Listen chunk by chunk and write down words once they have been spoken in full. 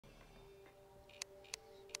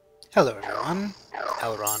Hello everyone,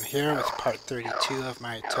 LRon here with part 32 of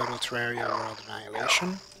my Total Terraria World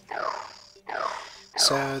Annihilation.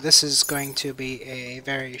 So this is going to be a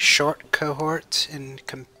very short cohort in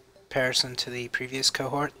comparison to the previous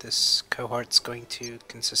cohort. This cohort's going to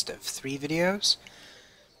consist of 3 videos.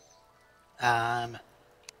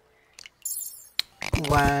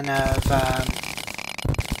 One of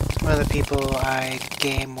the people I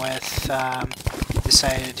game with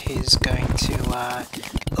decided he's going to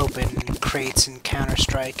open crates in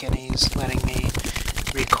Counter-Strike, and he's letting me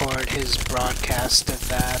record his broadcast of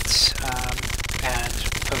that and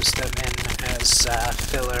post them in as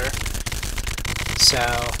filler.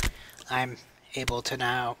 So I'm able to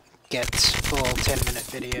now get full 10-minute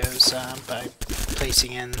videos by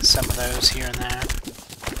placing in some of those here and there.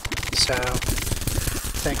 So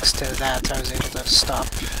thanks to that, I was able to stop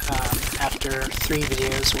after 3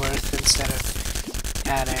 videos worth instead of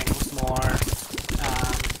adding more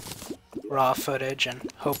raw footage and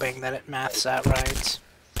hoping that it maths out right.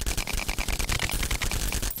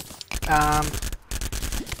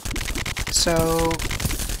 So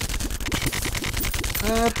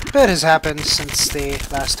a bit has happened since the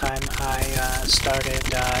last time I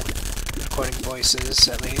started recording voices,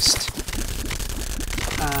 at least.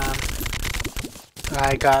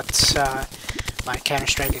 I got my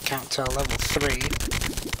Counter-Strike account to level 3,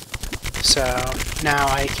 so now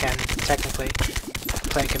I can technically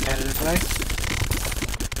play competitively.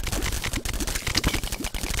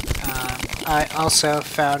 I also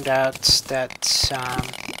found out that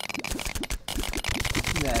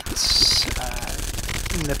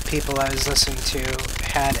the people I was listening to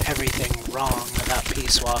had everything wrong about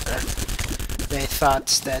Peace Walker. They thought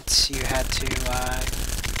that you had to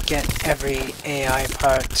get every AI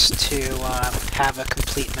part to have a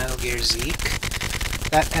complete Metal Gear Zeke.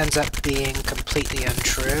 That ends up being completely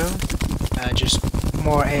untrue. Just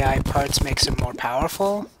more AI parts makes him more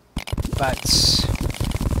powerful, but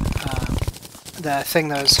the thing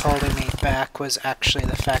that was holding me back was actually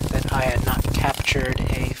the fact that I had not captured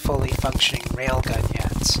a fully functioning railgun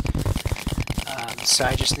yet. So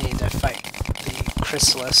I just needed to fight the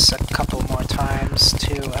Chrysalis a couple more times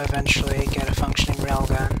to eventually get a functioning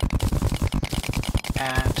railgun.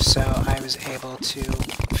 And so I was able to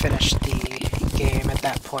finish the game at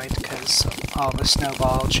that point because all the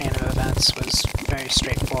snowball chain of events was very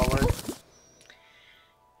straightforward.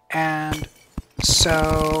 And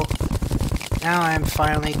so now I'm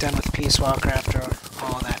finally done with Peace Walker after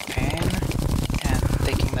all that pain, and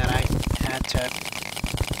thinking that I had to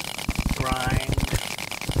grind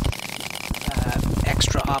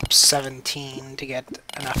Extra Ops 17 to get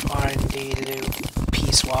enough R&D to do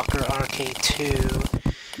Peace Walker RK2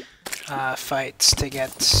 fights to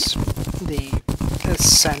get the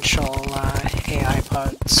essential AI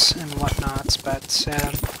parts and whatnot, but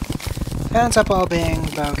it ends up all being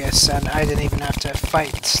bogus, and I didn't even have to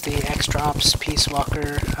fight the Extra Ops Peace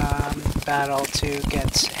Walker battle to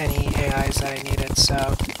get any AIs that I needed,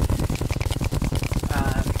 so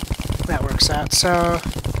that works out. So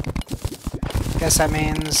I guess that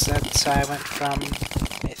means that I went from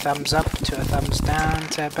a thumbs up to a thumbs down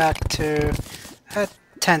to back to a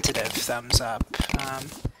tentative thumbs up.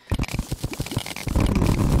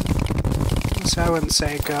 So I wouldn't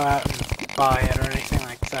say go out and buy it or anything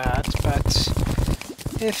like that, but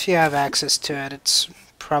if you have access to it, it's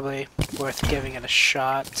probably worth giving it a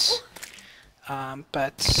shot.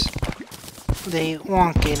 But the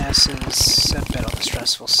wonkiness is a bit on the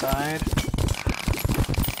stressful side.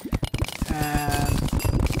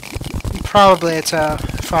 And probably it's a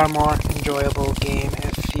far more enjoyable game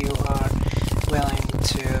if you are willing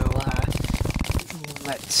to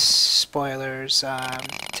let spoilers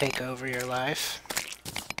take over your life.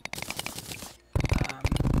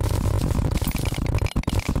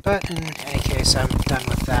 But in any case, I'm done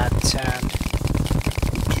with that,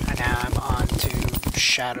 and now I'm on to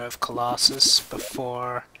Shadow of Colossus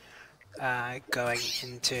before going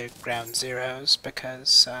into Ground Zeroes,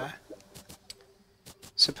 because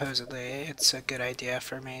supposedly it's a good idea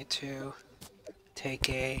for me to take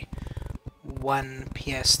a 1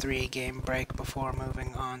 PS3 game break before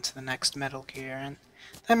moving on to the next Metal Gear, and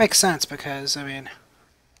that makes sense because, I mean,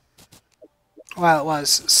 while it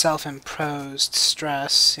was self-imposed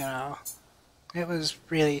stress, you know, it was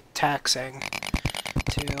really taxing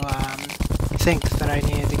to think that I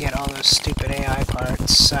needed to get all those stupid AI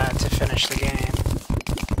parts to finish the game.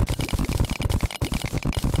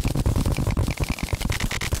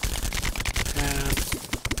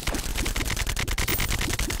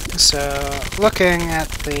 So, looking at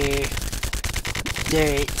the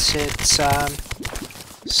date, it's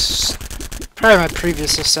probably my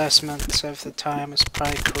previous assessment of the time is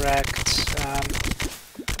probably correct.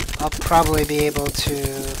 I'll probably be able to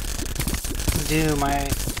do my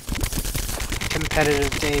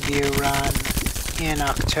competitive debut run in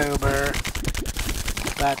October,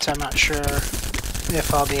 but I'm not sure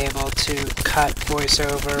if I'll be able to cut,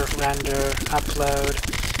 voiceover, render, upload,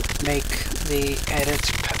 make the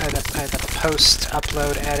the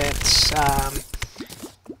post-upload edits,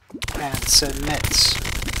 and submit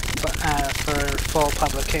for full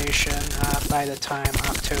publication by the time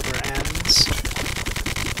October ends.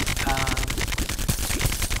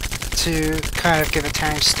 To kind of give a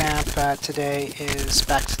timestamp, today is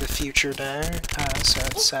Back to the Future Day, so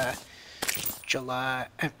it's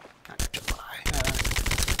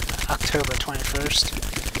October 21st.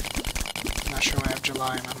 Not sure why I have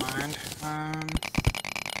July in my mind.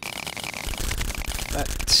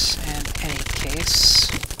 But in any case,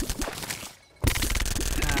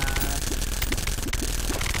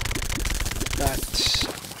 but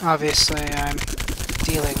obviously I'm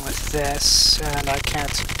dealing with this, and I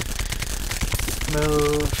can't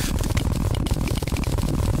move.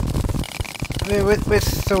 I mean,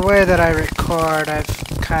 with the way that I record, I've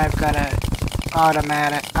kind of got a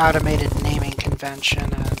automated naming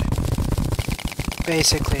convention, and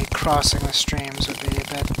basically crossing the streams would be a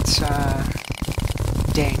bit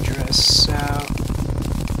dangerous. So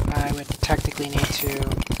I would technically need to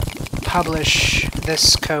publish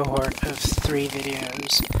this cohort of 3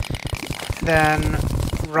 videos, then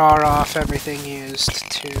raw off everything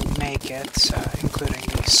used to make it, including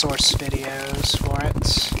the source videos for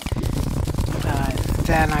it.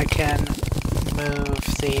 Then I can move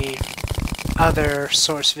the other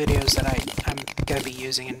source videos that I'm going to be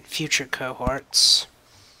using in future cohorts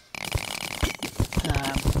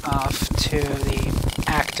off to the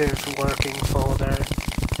active working folder,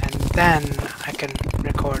 and then I can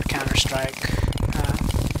record Counter-Strike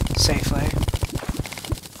safely.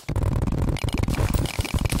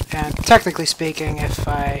 And technically speaking, if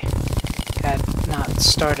I had not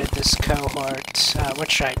started this cohort,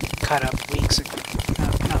 which I cut up weeks ago,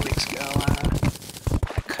 not weeks ago, I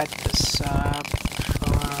cut this up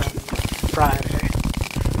on Friday,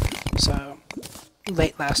 so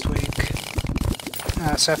late last week.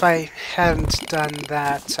 So if I hadn't done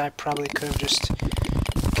that, I probably could have just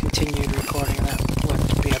continued recording, and that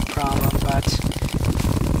wouldn't be a problem, but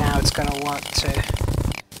now it's going to want to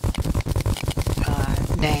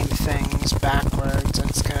name things backwards, and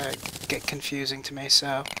it's going to get confusing to me,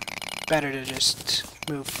 so better to just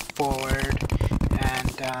move forward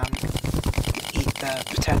and eat the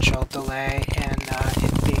potential delay in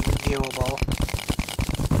it being viewable.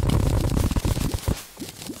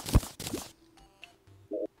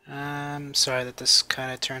 I'm sorry that this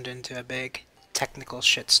kind of turned into a big technical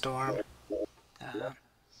shitstorm.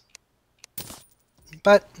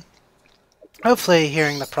 But hopefully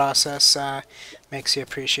hearing the process makes you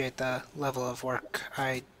appreciate the level of work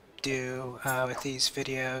I do with these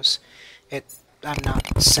videos. I'm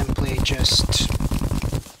not simply just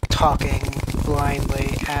talking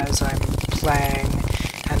blindly as I'm playing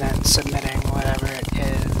and then submitting whatever it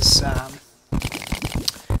is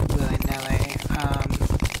willy-nilly.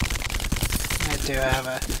 I do have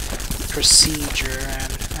a procedure,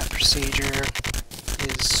 and that procedure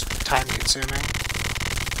is time-consuming.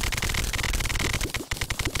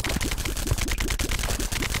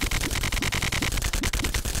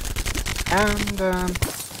 And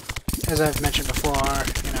as I've mentioned before,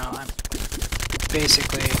 you know, I'm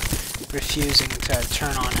basically refusing to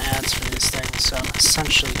turn on ads for these things, so I'm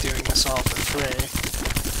essentially doing this all for free.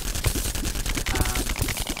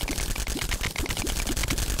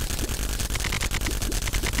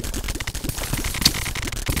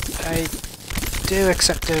 I do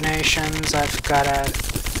accept donations. I've got a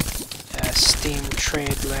Steam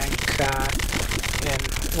trade link in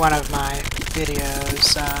one of my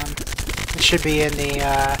videos. It should be in the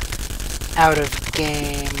out of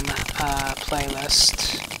game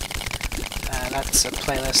playlist. That's a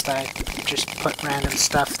playlist I just put random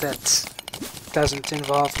stuff that doesn't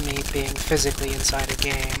involve me being physically inside a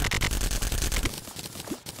game.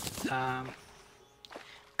 A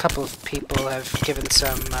couple of people have given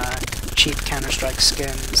some cheap Counter-Strike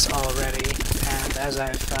skins already, and as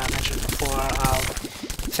I've mentioned before, I'll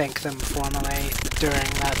thank them formally during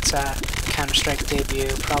that Counter-Strike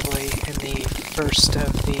debut, probably in the first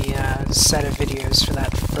of the set of videos for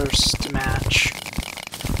that first match.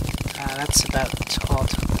 That's about all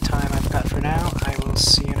the time I've got for now. I will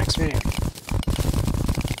see you next video.